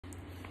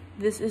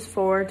This is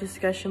for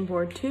discussion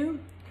board 2.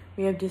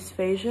 We have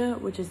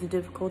dysphagia, which is the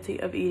difficulty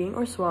of eating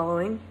or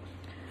swallowing.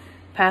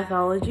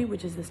 Pathology,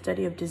 which is the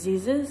study of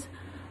diseases.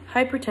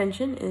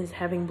 Hypertension is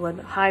having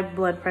high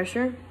blood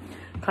pressure.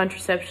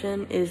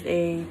 Contraception is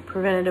a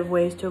preventative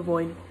ways to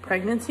avoid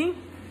pregnancy.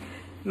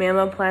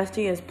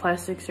 Mammoplasty is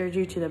plastic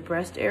surgery to the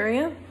breast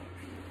area.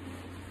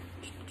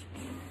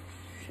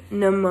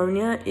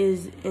 Pneumonia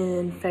is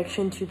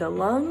infection to the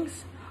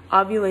lungs.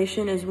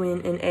 Ovulation is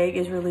when an egg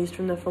is released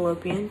from the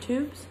fallopian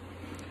tubes.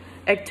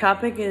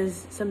 Ectopic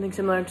is something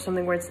similar to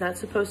something where it's not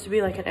supposed to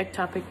be, like an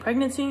ectopic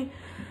pregnancy.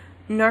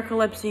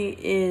 Narcolepsy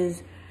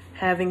is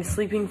having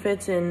sleeping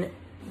fits and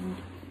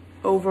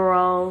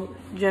overall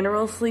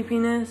general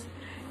sleepiness.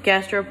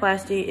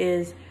 Gastroplasty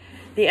is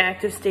the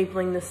act of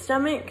stapling the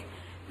stomach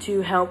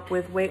to help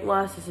with weight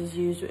loss. This is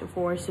used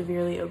for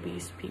severely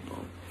obese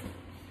people.